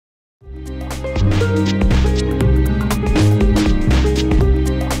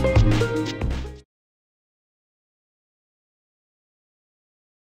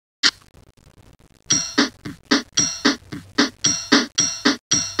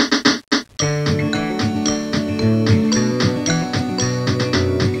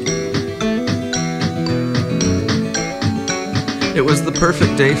It was the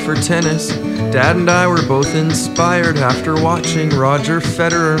perfect day for tennis. Dad and I were both inspired after watching Roger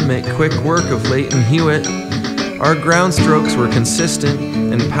Federer make quick work of Leighton Hewitt. Our ground strokes were consistent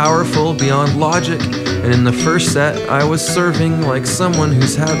and powerful beyond logic, and in the first set I was serving like someone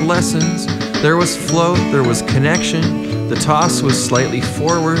who's had lessons. There was flow, there was connection, the toss was slightly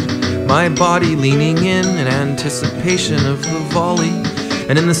forward, my body leaning in anticipation of the volley.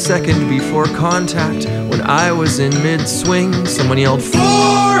 And in the second before contact, when I was in mid-swing, someone yelled,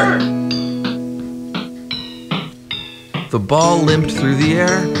 "4!" The ball limped through the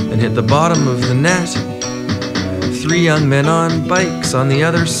air and hit the bottom of the net. 3 young men on bikes on the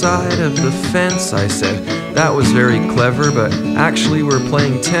other side of the fence. I said, "That was very clever, but actually we're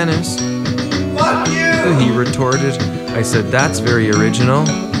playing tennis." "Fuck you!" He retorted. I said, "That's very original."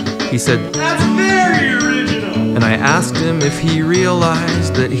 He said, "That's very original." And I asked him if he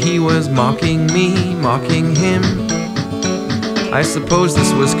realized that he was mocking me, mocking him. I suppose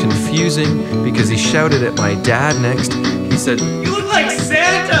this was confusing because he shouted at my dad next. He said, "You look like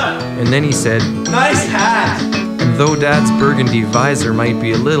Santa!" And then he said, "Nice hat!" And though Dad's burgundy visor might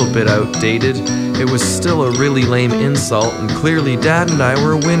be a little bit outdated, it was still a really lame insult, and clearly Dad and I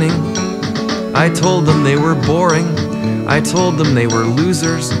were winning. I told them they were boring. I told them they were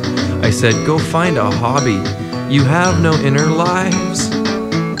losers. I said, "Go find a hobby. You have no inner lives."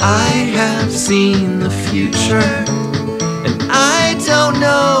 I have seen the future, and I don't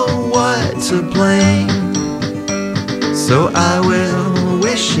know what to blame. So I will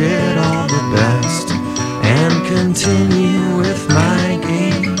wish it all the best and continue with my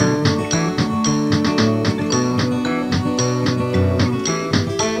game.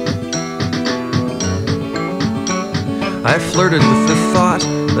 I flirted with the thought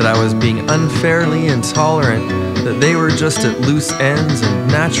that I was being unfairly intolerant, that they were just at loose ends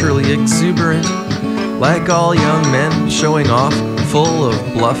and naturally exuberant, like all young men showing off, full of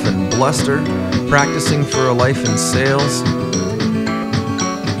bluff and bluster, practicing for a life in sales.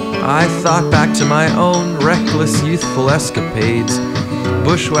 I thought back to my own reckless youthful escapades,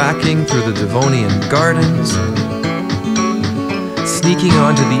 bushwhacking through the Devonian gardens, sneaking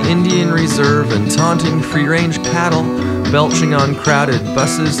onto the Indian Reserve and taunting free-range cattle, belching on crowded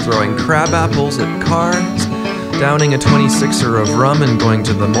buses, throwing crab apples at cars, downing a 26er of rum and going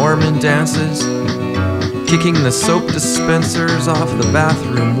to the Mormon dances, kicking the soap dispensers off the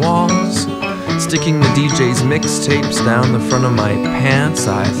bathroom walls, sticking the DJ's mixtapes down the front of my pants.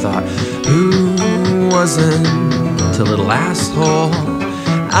 I thought, who wasn't a little asshole?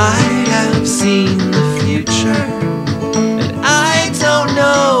 I have seen the future, and I don't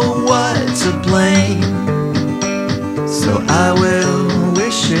know what to blame. So I will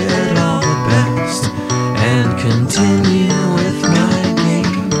wish it all the best and continue with my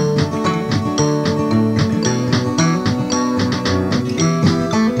game.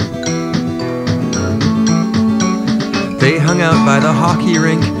 They hung out by the hockey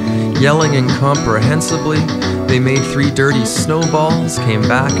rink, yelling incomprehensibly. They made 3 dirty snowballs, came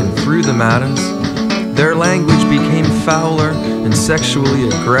back and threw them at us. Their language became fouler and sexually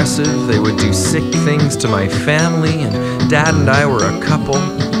aggressive. They would do sick things to my family, and Dad and I were a couple.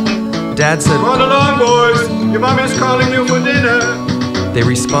 Dad said, "Run along, boys! Your mommy's calling you for dinner!" They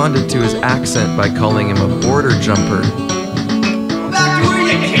responded to his accent by calling him a border jumper. "Go back to where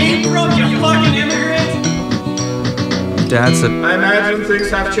you came from, you fucking immigrant!" Dad said, "I imagine things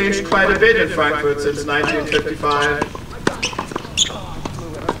have changed quite a bit in Frankfurt since 1955.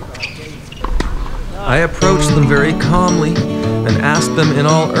 I approached them very calmly and asked them in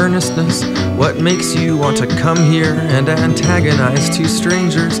all earnestness, what makes you want to come here and antagonize 2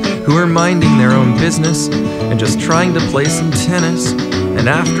 strangers who are minding their own business and just trying to play some tennis? And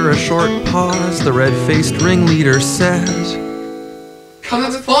after a short pause, the red-faced ringleader said,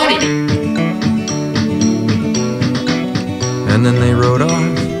 "'Cause it's funny." And then they rode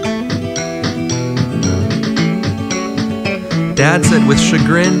off. Dad said with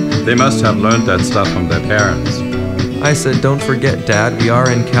chagrin, They must have learned that stuff from their parents. I said, "Don't forget, Dad, we are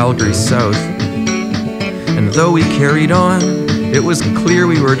in Calgary South." And though we carried on, it was clear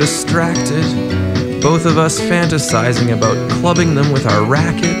we were distracted, both of us fantasizing about clubbing them with our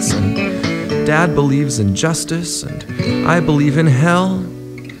rackets. And Dad believes in justice, and I believe in hell,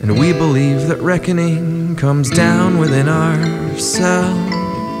 and we believe that reckoning comes down within ourselves.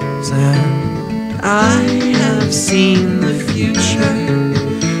 And I have seen the future,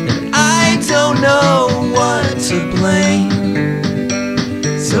 and I don't know what to blame.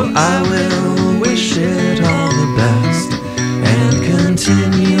 So I will wish it all the best and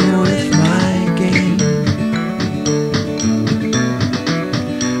continue with my game.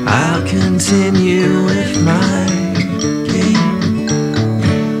 I'll continue with my